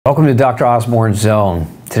Welcome to Dr. Osborne's Zone.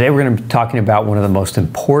 Today we're going to be talking about one of the most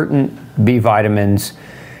important B vitamins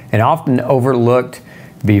and often overlooked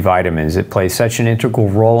B vitamins. It plays such an integral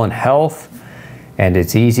role in health and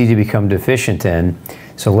it's easy to become deficient in.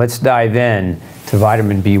 So let's dive in to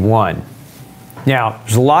vitamin B1. Now,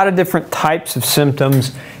 there's a lot of different types of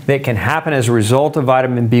symptoms that can happen as a result of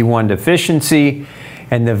vitamin B1 deficiency,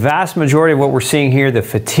 and the vast majority of what we're seeing here, the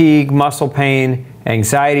fatigue, muscle pain,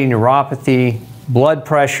 anxiety, neuropathy, blood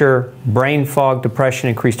pressure, brain fog, depression,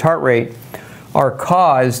 increased heart rate, are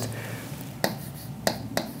caused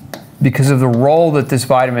because of the role that this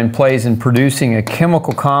vitamin plays in producing a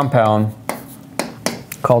chemical compound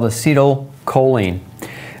called acetylcholine.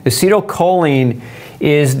 Acetylcholine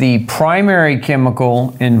is the primary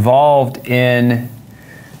chemical involved in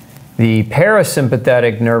the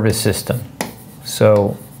parasympathetic nervous system.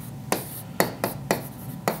 So,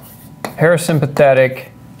 parasympathetic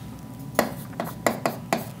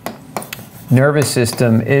nervous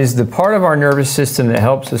system is the part of our nervous system that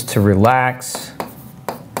helps us to relax,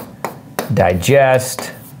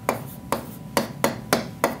 digest,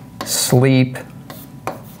 sleep,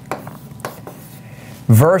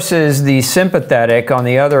 versus the sympathetic on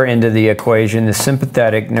the other end of the equation. The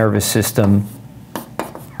sympathetic nervous system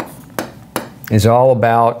is all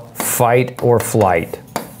about fight or flight.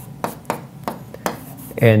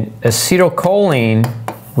 And acetylcholine,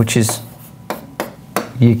 which is,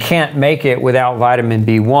 you can't make it without vitamin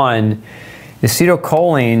B1,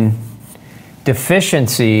 acetylcholine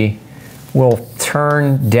deficiency will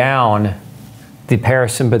turn down the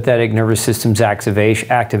parasympathetic nervous system's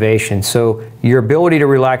activation. So your ability to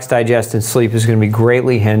relax, digest, and sleep is going to be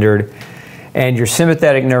greatly hindered, and your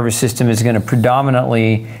sympathetic nervous system is going to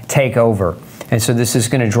predominantly take over. And so this is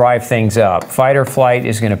going to drive things up. Fight or flight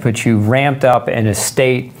is going to put you ramped up in a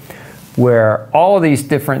state where all of these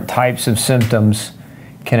different types of symptoms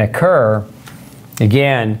can occur.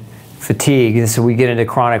 Again, fatigue, and so we get into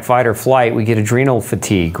chronic fight or flight, we get adrenal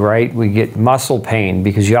fatigue, right? We get muscle pain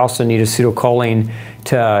because you also need acetylcholine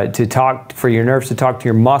for your nerves to talk to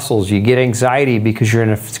your muscles. You get anxiety because you're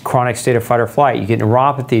in a chronic state of fight or flight. You get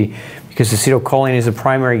neuropathy because acetylcholine is a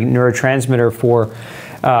primary neurotransmitter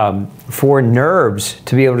for nerves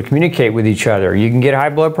to be able to communicate with each other. You can get high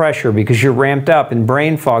blood pressure because you're ramped up, and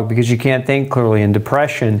brain fog because you can't think clearly, and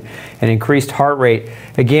depression and increased heart rate.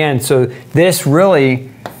 Again, so this really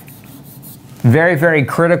very, very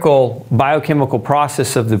critical biochemical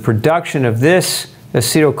process of the production of this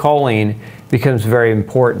acetylcholine becomes very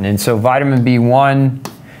important. And so vitamin B1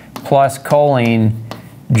 plus choline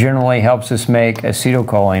generally helps us make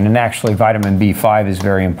acetylcholine, and actually vitamin B5 is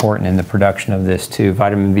very important in the production of this too.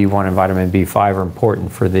 Vitamin B1 and vitamin B5 are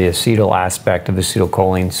important for the acetyl aspect of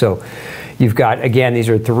acetylcholine. So you've got, again, these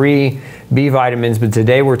are 3 B vitamins, but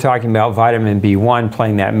today we're talking about vitamin B1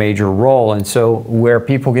 playing that major role. And so where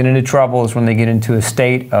people get into trouble is when they get into a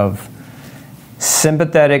state of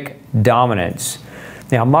sympathetic dominance.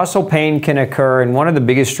 Now, muscle pain can occur, and one of the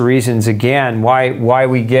biggest reasons, again, why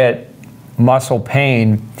we get muscle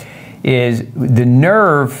pain is the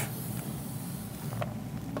nerve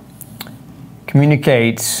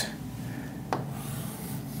communicates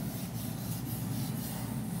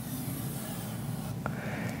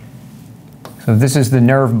so this is the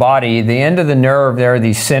nerve body. The end of the nerve, there are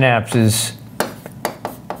these synapses,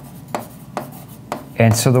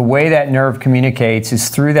 and so the way that nerve communicates is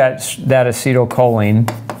through that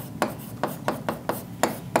acetylcholine.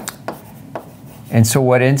 And so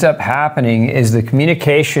what ends up happening is the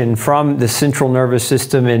communication from the central nervous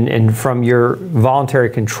system and from your voluntary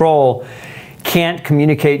control can't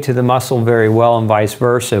communicate to the muscle very well, and vice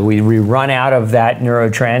versa. We run out of that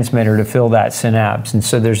neurotransmitter to fill that synapse. And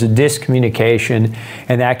so there's a discommunication,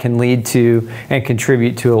 and that can lead to and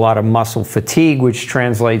contribute to a lot of muscle fatigue, which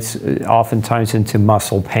translates oftentimes into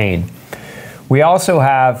muscle pain. We also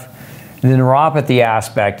have the neuropathy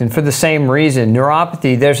aspect, and for the same reason,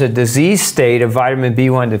 neuropathy, there's a disease state of vitamin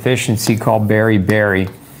B1 deficiency called beriberi.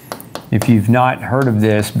 If you've not heard of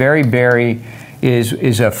this, beriberi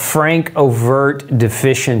is a frank, overt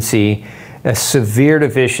deficiency, a severe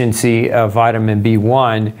deficiency of vitamin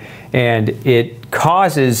B1, and it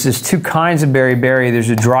causes, there's 2 kinds of beriberi.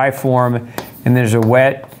 There's a dry form and there's a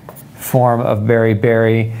wet form of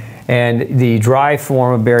beriberi. And the dry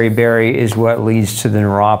form of beriberi is what leads to the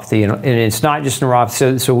neuropathy. And it's not just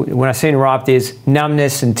neuropathy. So when I say neuropathy, it's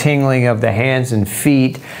numbness and tingling of the hands and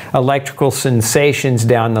feet, electrical sensations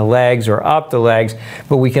down the legs or up the legs.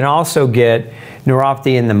 But we can also get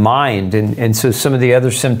neuropathy in the mind. And so some of the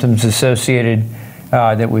other symptoms associated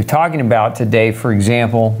that we're talking about today, for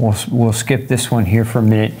example, we'll skip this one here for a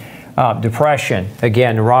minute. Depression,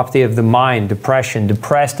 again, neuropathy of the mind, depression,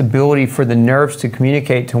 depressed ability for the nerves to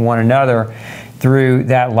communicate to one another through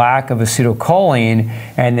that lack of acetylcholine,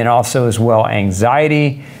 and then also as well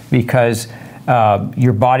anxiety, because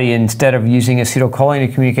your body, instead of using acetylcholine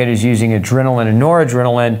to communicate, is using adrenaline and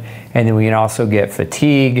noradrenaline, and then we can also get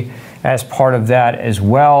fatigue as part of that as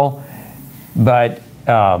well. But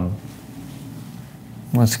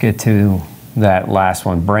let's get to that last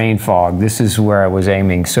one, brain fog. This is where I was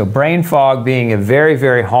aiming. So brain fog being a very,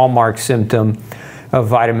 very hallmark symptom of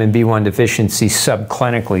vitamin B1 deficiency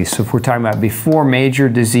subclinically. So if we're talking about before major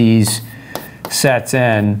disease sets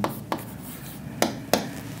in,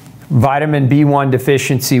 vitamin B1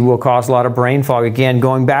 deficiency will cause a lot of brain fog. Again,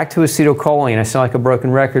 going back to acetylcholine, I sound like a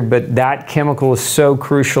broken record, but that chemical is so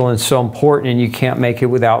crucial and so important, and you can't make it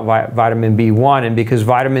without vitamin B1. And because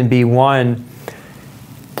vitamin B1,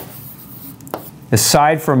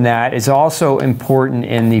 aside from that, is also important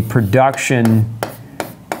in the production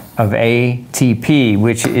of ATP,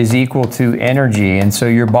 which is equal to energy. And so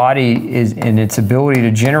your body is in its ability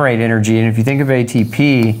to generate energy. And if you think of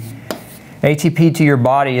ATP, ATP to your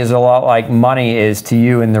body is a lot like money is to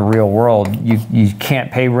you in the real world. You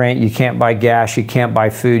can't pay rent, you can't buy gas, you can't buy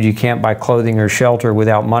food, you can't buy clothing or shelter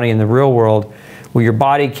without money in the real world. Well, your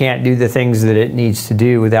body can't do the things that it needs to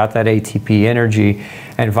do without that ATP energy.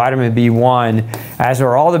 And vitamin B1, as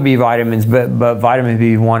are all the B vitamins, but vitamin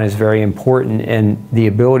B1 is very important in the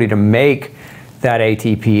ability to make that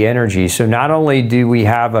ATP energy. So not only do we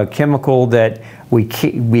have a chemical that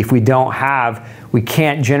if we don't have, we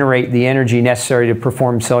can't generate the energy necessary to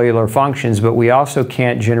perform cellular functions, but we also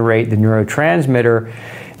can't generate the neurotransmitter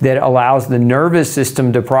that allows the nervous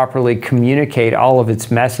system to properly communicate all of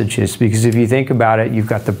its messages. Because if you think about it, you've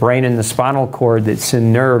got the brain and the spinal cord that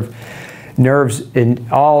send nerves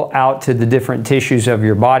all out to the different tissues of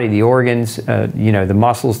your body, the organs, the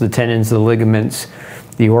muscles, the tendons, the ligaments,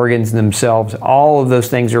 the organs themselves. All of those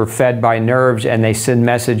things are fed by nerves, and they send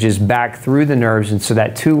messages back through the nerves. And so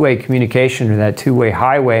that two-way communication, or that two-way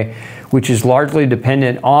highway, which is largely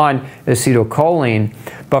dependent on acetylcholine,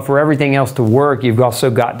 but for everything else to work, you've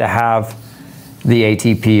also got to have the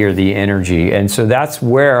ATP, or the energy. And so that's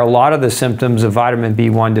where a lot of the symptoms of vitamin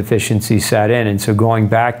B1 deficiency set in. And so going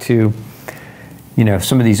back to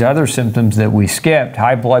some of these other symptoms that we skipped,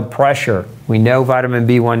 high blood pressure. We know vitamin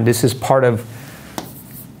B1, this is part of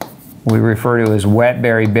what we refer to as wet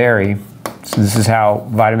berry. So this is how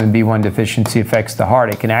vitamin B1 deficiency affects the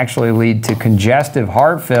heart. It can actually lead to congestive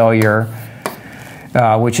heart failure,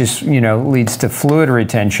 which is, leads to fluid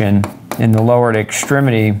retention in the lower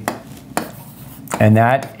extremity. And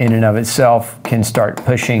that in and of itself can start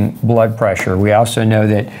pushing blood pressure. We also know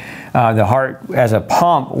that the heart as a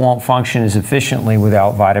pump won't function as efficiently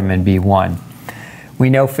without vitamin B1. We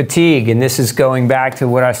know fatigue, and this is going back to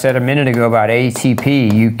what I said a minute ago about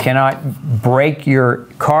ATP. You cannot break your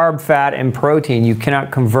carb, fat, and protein. You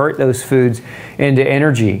cannot convert those foods into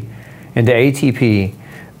energy, into ATP,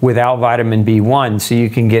 without vitamin B1. So you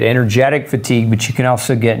can get energetic fatigue, but you can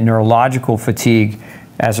also get neurological fatigue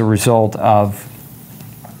as a result of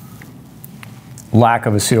lack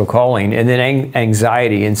of acetylcholine, and then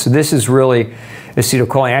anxiety. And so this is really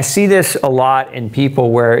acetylcholine. I see this a lot in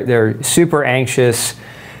people where they're super anxious,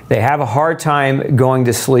 they have a hard time going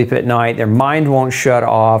to sleep at night, their mind won't shut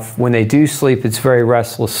off. When they do sleep, it's very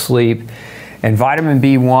restless sleep. And vitamin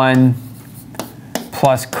B1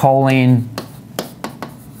 plus choline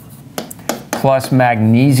plus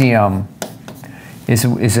magnesium is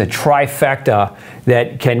a trifecta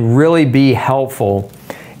that can really be helpful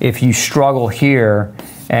if you struggle here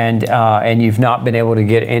and you've not been able to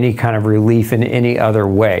get any kind of relief in any other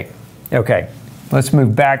way. Okay, let's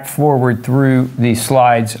move back forward through these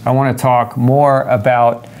slides. I want to talk more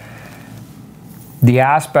about the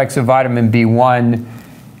aspects of vitamin B1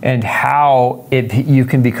 and how you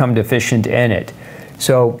can become deficient in it.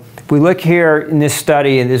 So if we look here in this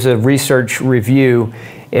study, and this is a research review,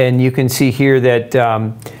 and you can see here that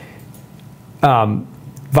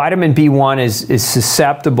vitamin B1 is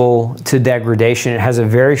susceptible to degradation. It has a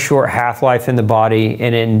very short half-life in the body,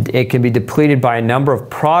 and it can be depleted by a number of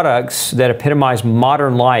products that epitomize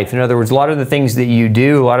modern life. In other words, a lot of the things that you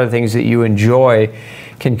do, a lot of the things that you enjoy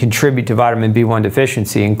can contribute to vitamin B1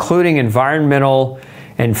 deficiency, including environmental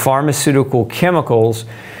and pharmaceutical chemicals.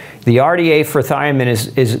 The RDA for thiamine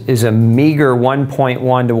is a meager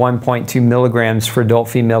 1.1 to 1.2 milligrams for adult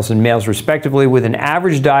females and males respectively. With an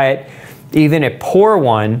average diet, even a poor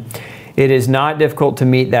one, it is not difficult to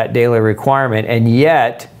meet that daily requirement, and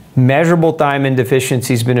yet measurable thiamine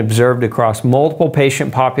deficiency has been observed across multiple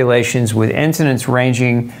patient populations with incidence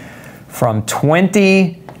ranging from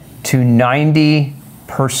 20 to 90%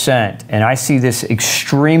 And I see this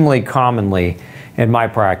extremely commonly in my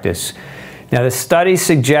practice. Now, the study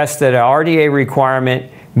suggests that an RDA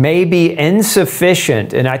requirement may be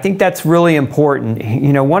insufficient, and I think that's really important.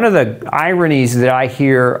 You know, one of the ironies that I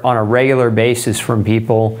hear on a regular basis from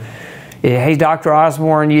people, hey, Dr.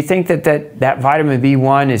 Osborne, you think that vitamin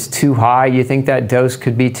B1 is too high? You think that dose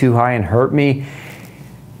could be too high and hurt me?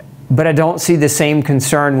 But I don't see the same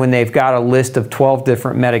concern when they've got a list of 12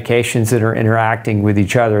 different medications that are interacting with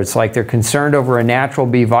each other. It's like they're concerned over a natural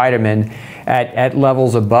B vitamin at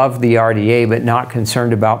levels above the RDA, but not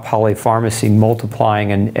concerned about polypharmacy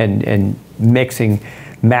multiplying and mixing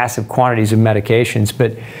massive quantities of medications.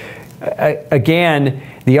 But again,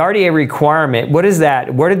 the RDA requirement, what is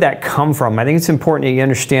that? Where did that come from? I think it's important that you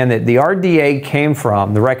understand that the RDA came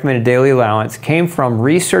from, the recommended daily allowance, came from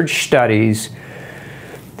research studies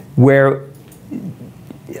where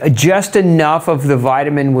just enough of the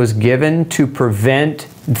vitamin was given to prevent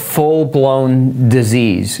full-blown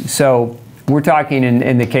disease. So we're talking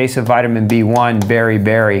in the case of vitamin B1,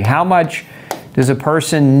 berry. How much does a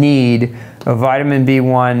person need of vitamin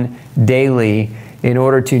B1 daily in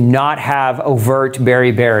order to not have overt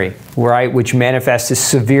berry, right, which manifests as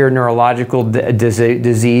severe neurological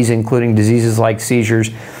disease, including diseases like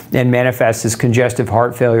seizures, and manifests as congestive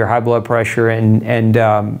heart failure, high blood pressure, and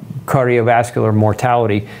cardiovascular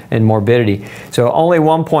mortality and morbidity. So only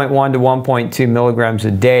 1.1 to 1.2 milligrams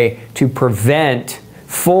a day to prevent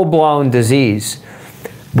full-blown disease.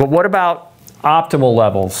 But what about optimal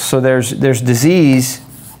levels? So there's disease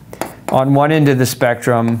on one end of the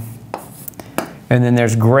spectrum, and then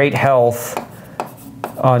there's great health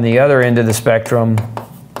on the other end of the spectrum,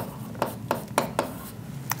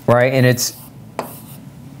 right? And it's,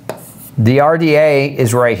 the RDA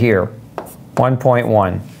is right here,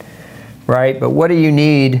 1.1, right? But what do you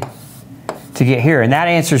need to get here? And that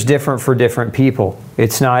answer is different for different people.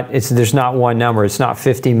 There's not one number. It's not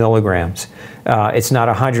 50 milligrams. It's not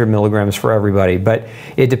 100 milligrams for everybody. But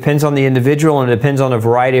it depends on the individual, and it depends on a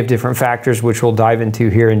variety of different factors, which we'll dive into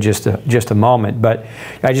here in just a moment. But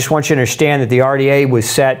I just want you to understand that the RDA was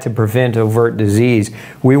set to prevent overt disease.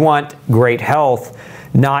 We want great health,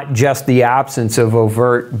 not just the absence of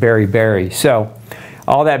overt berry. So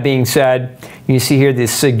all that being said, you see here,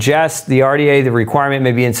 this suggests the RDA, the requirement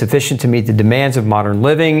may be insufficient to meet the demands of modern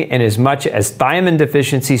living, and as much as thiamine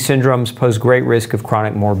deficiency syndromes pose great risk of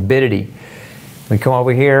chronic morbidity. We come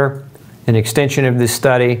over here, an extension of this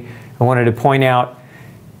study. I wanted to point out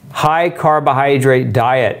high carbohydrate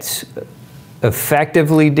diets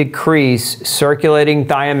effectively decrease circulating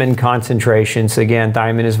thiamine concentrations. Again,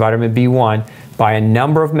 thiamine is vitamin B1, by a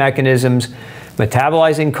number of mechanisms.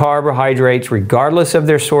 Metabolizing carbohydrates, regardless of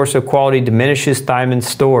their source of quality, diminishes thiamine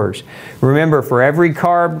stores. Remember, for every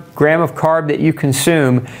gram of carb that you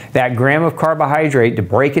consume, that gram of carbohydrate, to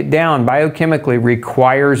break it down biochemically,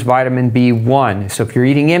 requires vitamin B1. So if you're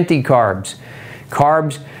eating empty carbs,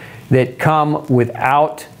 carbs that come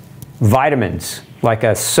without vitamins, like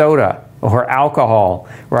a soda or alcohol,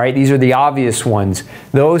 right? These are the obvious ones.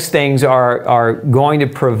 Those things are going to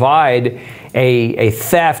provide a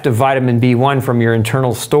theft of vitamin B1 from your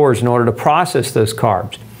internal stores in order to process those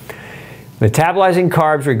carbs. Metabolizing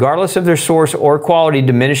carbs, regardless of their source or quality,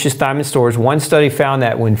 diminishes thiamine stores. One study found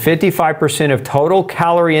that when 55% of total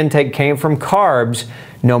calorie intake came from carbs,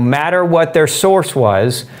 no matter what their source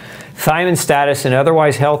was, thiamine status in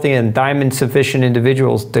otherwise healthy and thiamine sufficient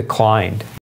individuals declined.